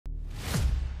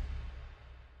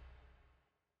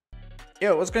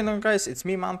Yo, what's going on guys, it's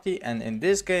me Manty, and in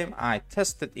this game I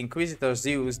tested Inquisitor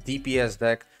Zeus DPS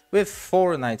deck with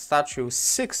 4 Knight Statues,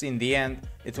 6 in the end.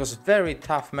 It was a very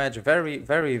tough match,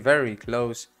 very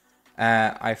close.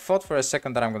 I thought for a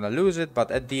second that I'm gonna lose it, but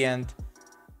at the end,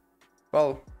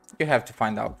 well, you have to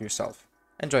find out yourself.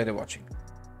 Enjoy the watching.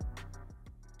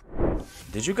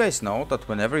 Did you guys know that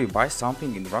whenever you buy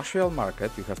something in Rush Royale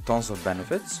Market, you have tons of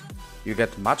benefits? You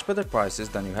get much better prices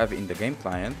than you have in the game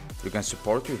client, you can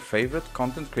support your favorite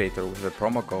content creator with a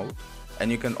promo code,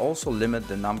 and you can also limit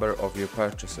the number of your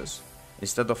purchases.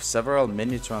 Instead of several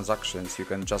mini transactions, you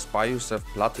can just buy yourself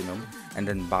platinum and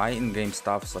then buy in-game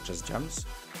stuff such as gems,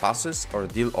 passes or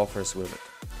deal offers with it.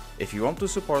 If you want to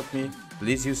support me,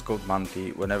 please use code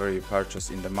MANTY whenever you purchase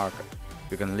in the market.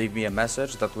 You can leave me a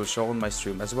message that will show on my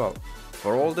stream as well.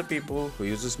 For all the people who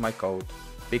uses my code,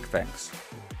 big thanks.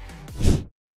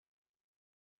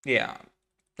 Yeah.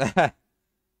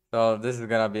 So this is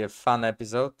gonna be a fun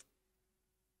episode.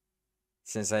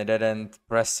 Since I didn't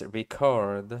press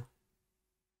record.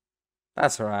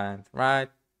 That's right, right?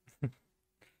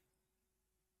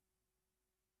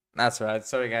 That's right,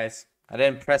 sorry guys. I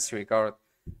didn't press record.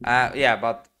 Yeah,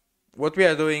 but what we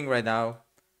are doing right now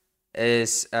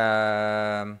is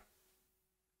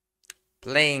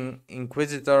playing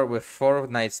Inquisitor with 4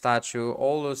 Knight Statue,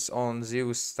 always on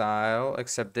Zeus style,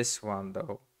 except this one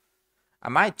though. I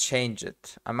might change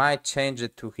it. I might change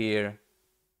it to here.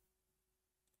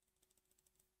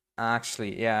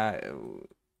 Actually, yeah,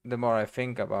 the more I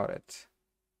think about it.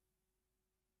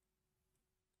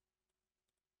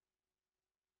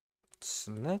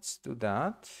 So let's do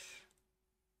that.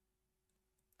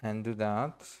 And do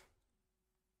that.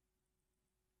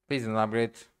 Please don't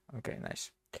upgrade. Okay, nice.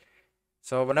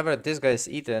 So whenever this guy is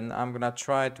eaten, I'm gonna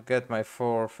try to get my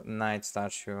 4th Knight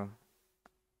Statue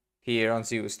here on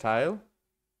Zeus tile.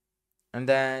 And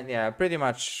then, yeah, pretty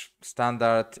much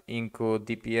standard Inq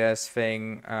DPS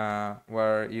thing,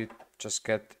 where you just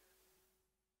get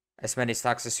as many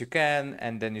stacks as you can,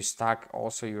 and then you stack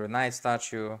also your Knight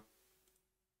Statue.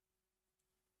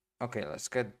 Okay, let's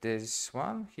get this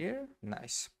one here.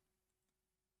 Nice.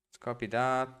 Let's copy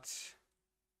that.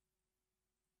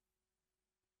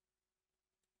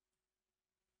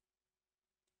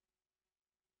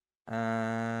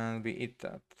 And we eat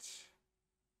that.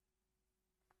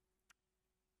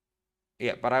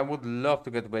 Yeah, but I would love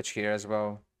to get Witch here as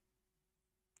well.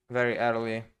 Very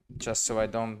early, just so I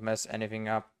don't mess anything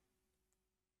up.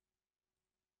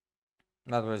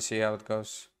 But we'll see how it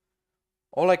goes.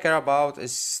 All I care about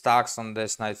is stacks on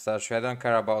this Knight Statue. I don't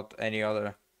care about any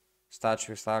other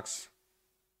statue stacks.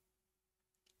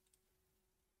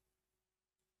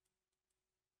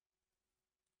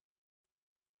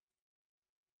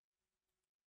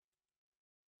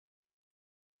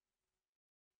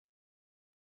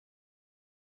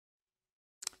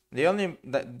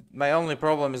 My only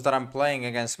problem is that I'm playing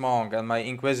against Monk and my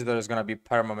Inquisitor is gonna be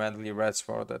permanently red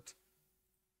sworded.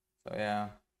 So yeah.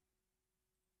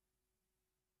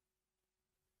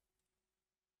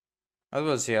 But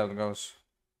we'll see how it goes.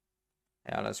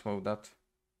 Yeah, let's move that.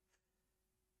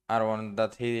 I don't want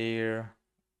that here.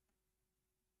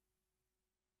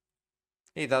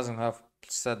 He doesn't have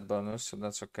set bonus, so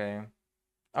that's okay.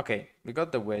 Okay, we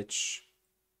got the witch.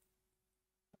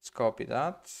 Let's copy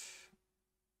that.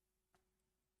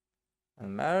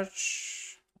 And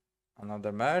merge.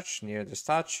 Another merge near the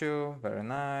statue. Very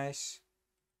nice.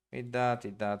 Eat that,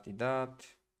 eat that, eat that.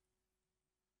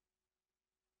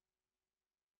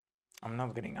 I'm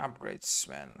not getting upgrades,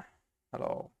 man.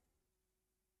 Hello.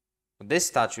 This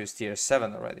statue is tier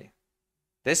 7 already.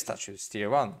 This statue is tier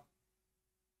 1.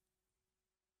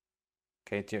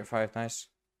 Okay, tier 5, nice.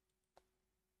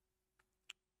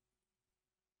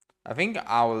 I think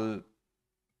I will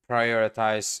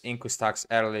prioritize Inq STACKS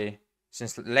early,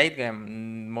 since late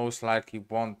game most likely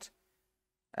won't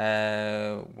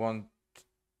want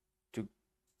to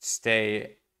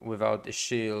stay without the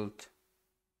shield.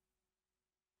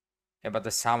 Yeah, but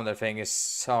the summoner thing is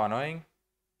so annoying.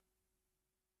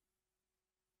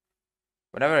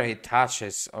 Whenever he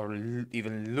touches or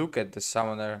even look at the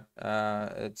summoner,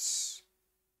 it's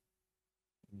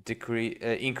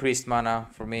increased mana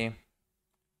for me.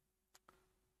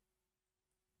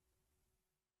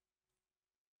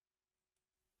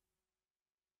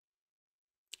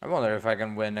 I wonder if I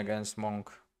can win against Monk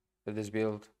with this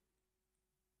build.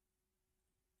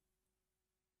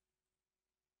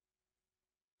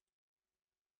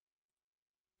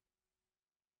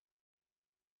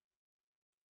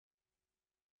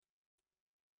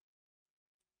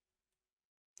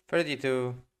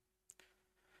 $32.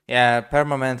 Yeah,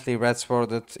 permanently red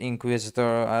sworded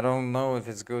Inquisitor. I don't know if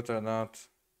it's good or not.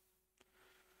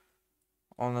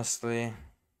 Honestly.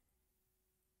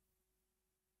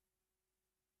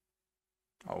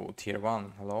 Oh, tier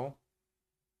 1. Hello?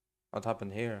 What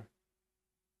happened here?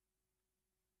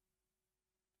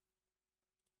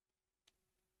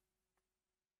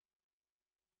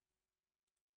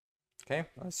 Okay,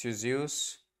 let's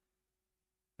use.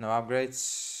 No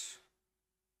upgrades.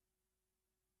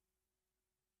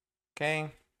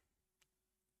 Okay.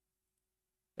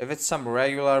 If it's some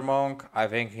regular monk, I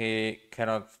think he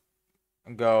cannot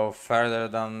go further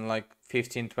than like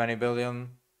 15, 20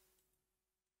 billion.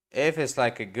 If it's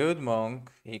like a good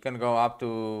monk, he can go up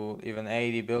to even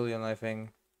 80 billion, I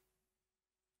think.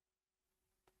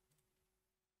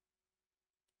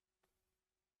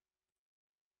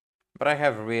 But I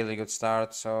have a really good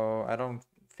start, so I don't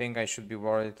think I should be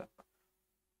worried.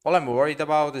 All I'm worried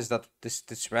about is that this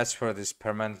Rashford is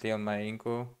permanently on my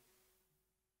Inq.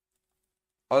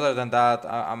 Other than that,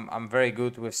 I'm very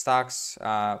good with stacks,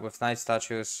 with knight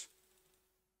statues.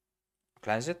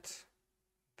 Cleanse it.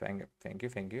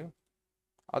 Thank you.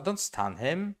 Oh, don't stun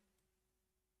him.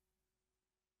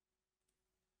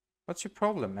 What's your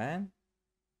problem, man?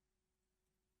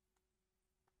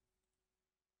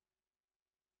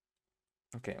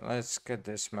 Okay, let's get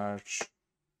this merch.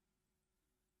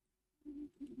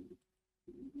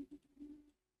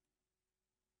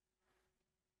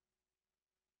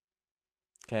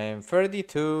 Okay,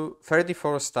 32,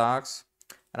 34 stacks,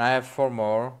 and I have 4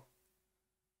 more.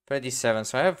 37,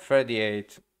 so I have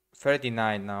 38,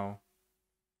 39 now.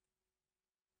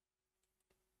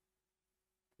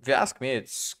 If you ask me,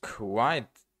 it's quite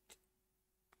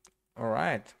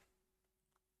alright.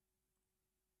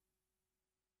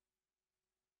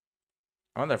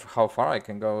 I wonder how far I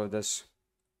can go with this.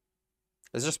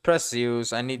 Let's just press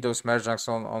use. I need those merge jacks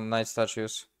on knight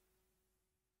statues.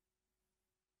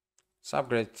 Let's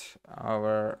upgrade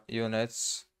our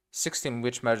units. 16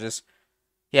 witch merges.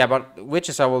 Yeah, but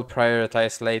witches I will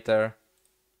prioritize later.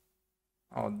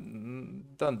 Oh,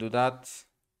 don't do that.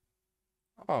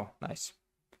 Oh, nice.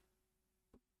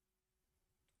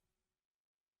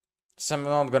 So I'm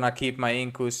not gonna keep my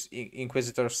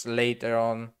Inquisitors later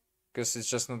on, because it's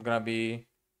just not gonna be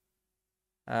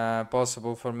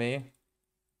possible for me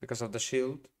because of the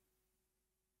shield.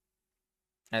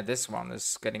 And this one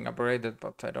is getting upgraded,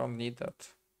 but I don't need that.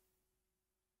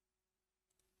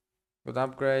 Good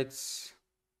upgrades.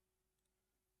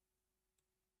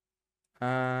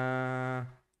 No.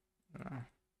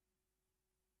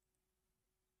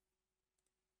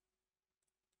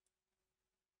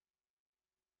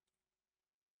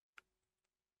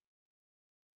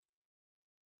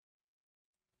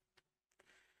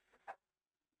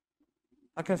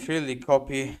 I can freely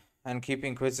copy and keep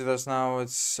Inquisitors now.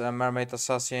 It's a Mermaid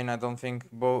Assassin. I don't think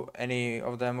any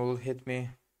of them will hit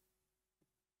me.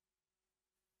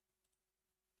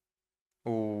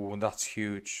 Oh, that's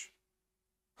huge.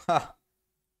 Ha!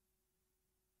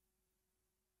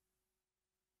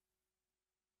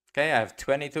 Okay, I have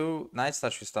 22 Night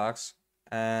Statue stacks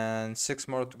and 6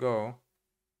 more to go.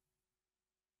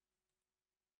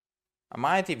 I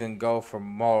might even go for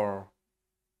more.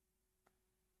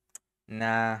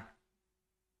 Nah.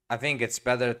 I think it's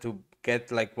better to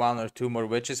get like 1 or 2 more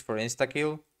witches for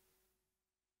insta-kill.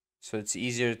 So it's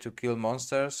easier to kill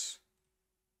monsters.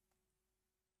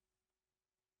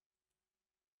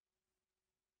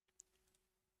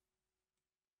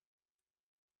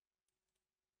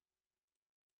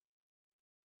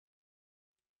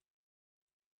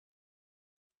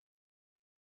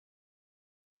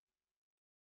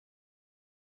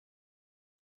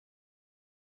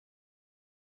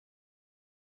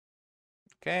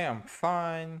 Okay, I'm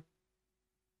fine.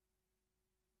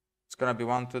 It's gonna be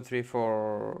 1, 2, 3,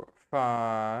 4,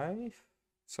 5.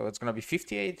 So it's gonna be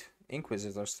 58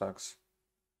 Inquisitor stacks.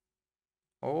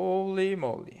 Holy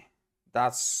moly.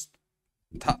 That's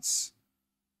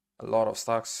a lot of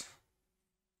stacks.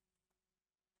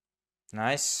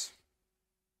 Nice.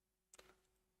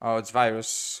 Oh, it's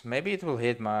virus. Maybe it will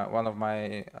hit one of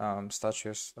my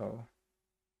statues though.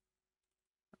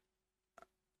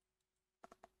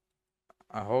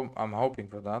 I'm hoping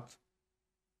for that.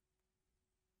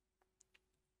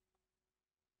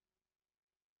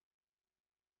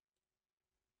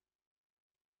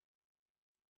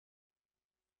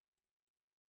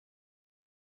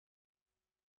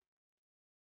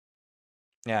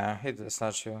 Yeah, hit the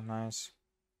statue. Nice.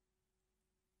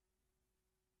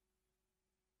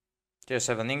 Tier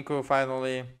 7 Incu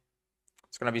finally.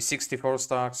 It's gonna be 64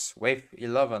 stacks. Wave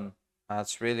 11.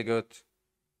 That's really good.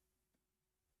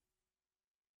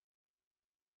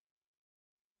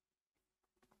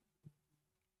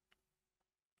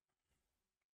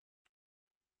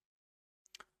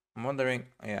 I'm wondering,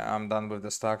 yeah, I'm done with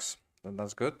the stacks.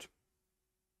 That's good.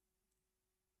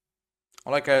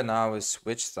 All I care now is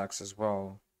switch stacks as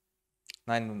well.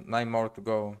 Nine more to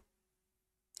go.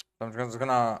 So I'm just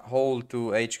gonna hold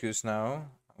 2 HQs now.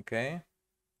 Okay,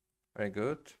 very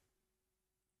good.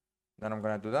 Then I'm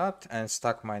gonna do that and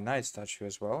stack my knight statue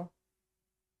as well.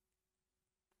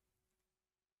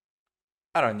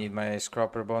 I don't need my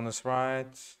scrapper bonus,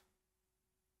 right?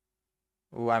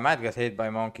 Ooh, I might get hit by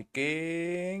Monkey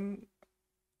King.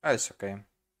 It's okay.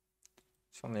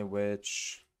 It's only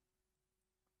witch.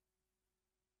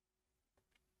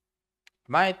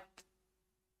 Might.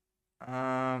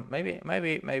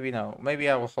 Maybe no. Maybe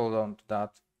I will hold on to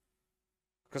that.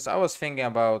 Because I was thinking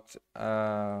about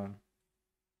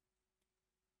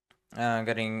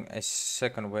getting a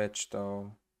second witch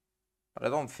though. But I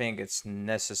don't think it's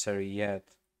necessary yet.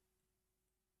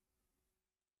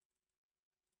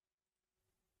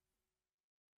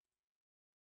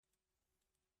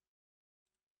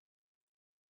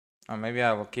 Or maybe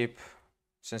I will keep,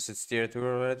 since it's tier 2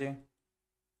 already.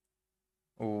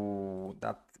 Ooh,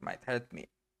 that might hurt me.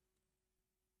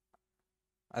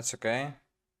 That's okay.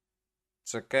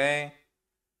 It's okay.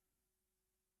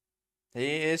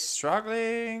 He is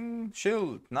struggling.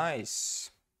 Shield,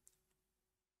 nice.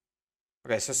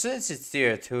 Okay, so since it's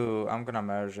tier 2, I'm gonna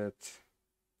merge it.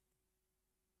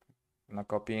 I'm gonna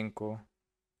copy Inq.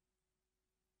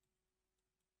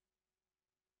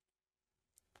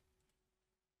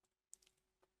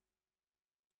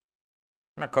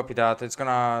 I'm gonna copy that. It's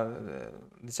gonna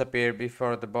disappear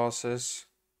before the bosses.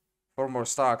 4 more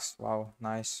stacks. Wow,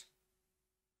 nice.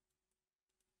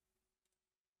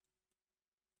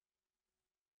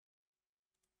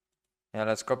 Yeah,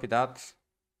 let's copy that.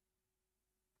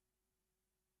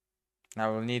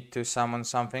 Now we'll need to summon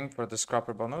something for the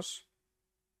scrapper bonus.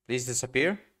 Please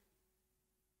disappear.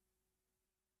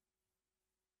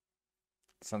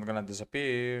 It's not gonna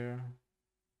disappear.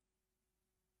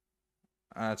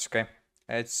 It's okay.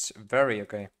 It's very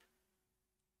okay.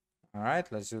 Alright,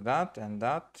 let's do that, and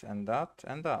that, and that,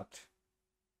 and that.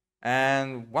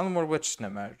 And one more witch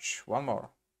merge. One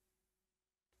more.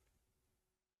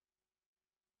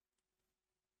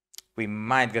 We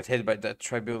might get hit by that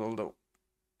tribunal though.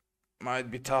 Might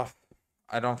be tough.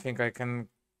 I don't think I can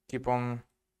keep on.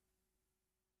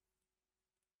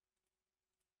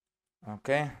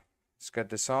 Okay, let's get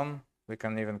this on. We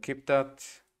can even keep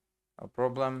that. No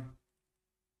problem.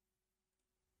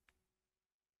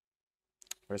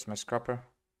 Where's my scrapper?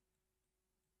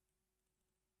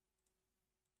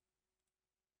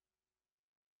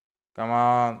 Come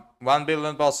on. 1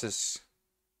 billion bosses.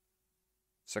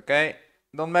 It's okay.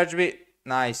 Don't merge me.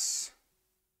 Nice.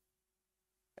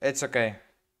 It's okay.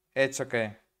 It's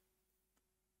okay.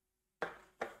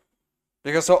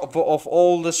 Because of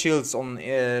all the shields on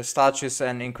statues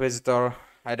and Inquisitor,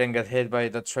 I didn't get hit by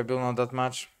the tribunal that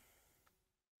much.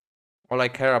 All I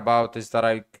care about is that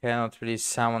I cannot really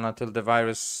summon until the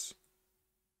virus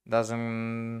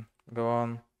doesn't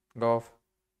go off.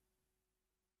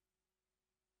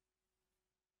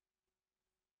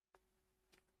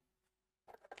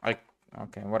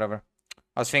 Okay, whatever.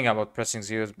 I was thinking about pressing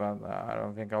Zeus, but I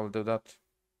don't think I will do that.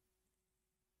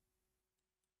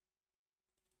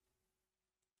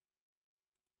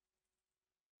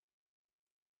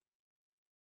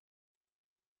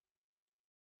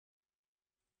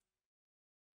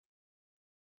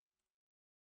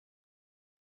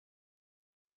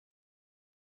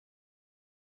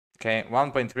 Okay,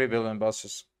 1.3 billion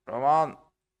bosses. Come on.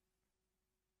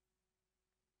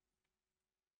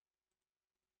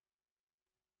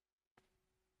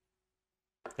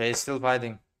 Okay, he's still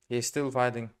fighting. He's still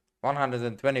fighting.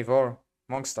 124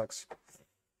 monk stacks.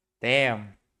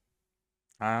 Damn.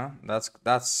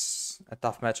 That's a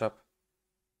tough matchup.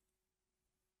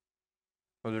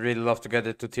 Would really love to get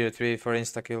it to tier 3 for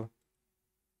insta kill.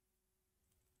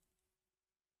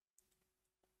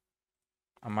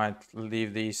 I might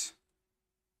leave these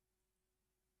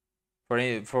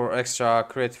for extra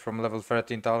crit from level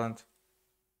 13 talent.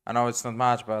 I know it's not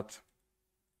much, but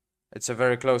it's a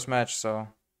very close match, so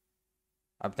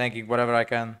I'm taking whatever I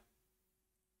can.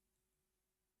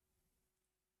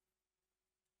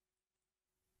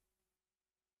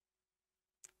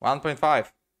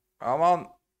 $1.5. Come on.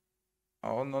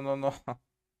 Oh, no.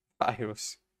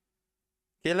 Virus.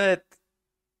 Kill it.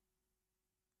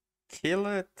 Kill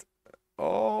it.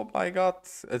 Oh my god.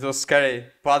 It was scary.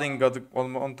 Padding got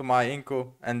onto my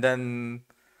Inq, and then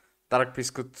Dark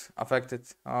Priest could affect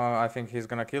it. Oh, I think he's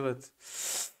gonna kill it.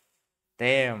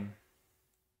 Damn.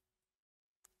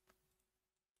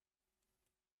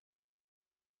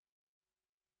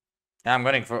 Yeah, I'm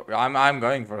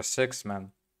going for a 6,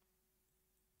 man.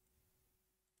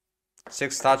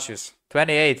 6 statues.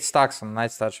 28 stacks on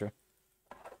Knight statue.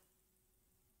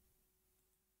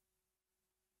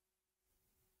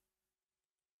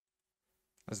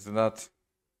 Let's do that.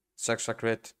 Extra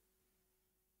crit.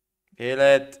 Kill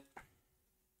it.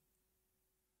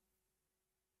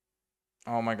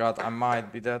 Oh my god, I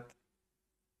might be dead.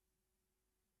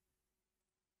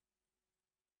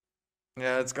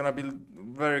 Yeah, it's gonna be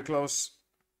very close.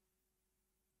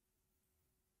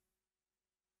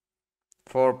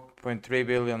 4.3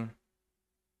 billion.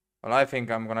 Well, I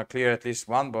think I'm gonna clear at least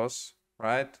one boss,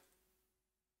 right?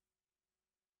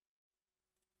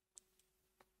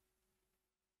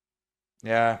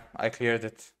 Yeah, I cleared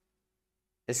it.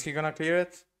 Is he gonna clear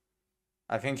it?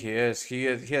 I think he is. He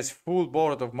has full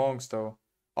board of monks though.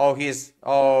 Oh,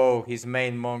 his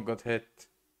main monk got hit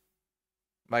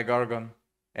by Gargon.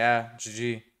 Yeah,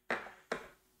 GG.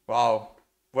 Wow.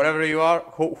 Whatever you are,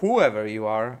 whoever you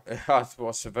are, that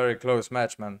was a very close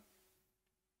match, man.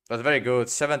 But very good.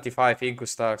 75 Inq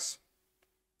STACKS.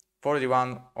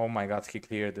 41. Oh my god, he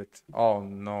cleared it. Oh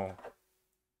no.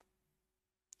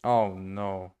 Oh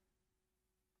no.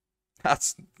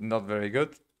 That's not very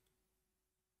good.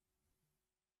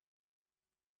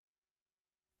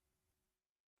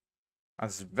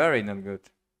 That's very not good.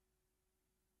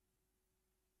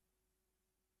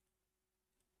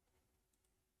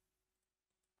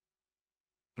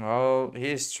 Well,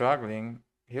 he is struggling.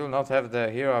 He'll not have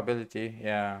the hero ability.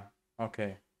 Yeah.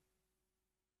 Okay.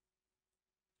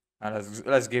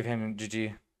 Let's give him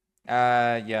GG.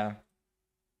 Yeah.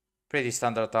 Pretty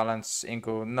standard talents.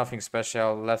 Inq, nothing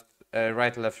special. Left,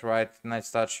 right, Knight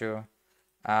statue.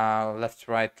 Left,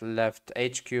 right, left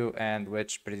HQ, and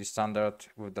witch, pretty standard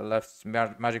with the left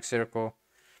magic circle.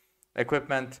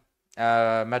 Equipment,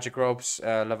 magic ropes,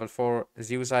 level 4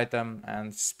 Zeus item,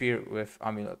 and spear with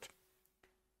amulet.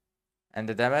 And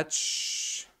the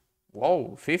damage,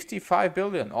 whoa, 55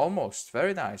 billion, almost.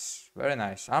 Very nice, very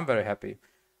nice. I'm very happy.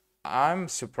 I'm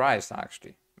surprised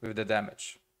actually with the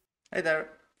damage. Hey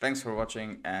there, thanks for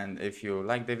watching, and if you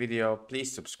like the video,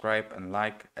 please subscribe and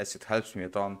like, as it helps me a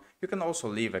ton. You can also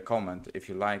leave a comment if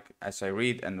you like, as I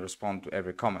read and respond to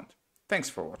every comment. Thanks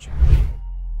for watching.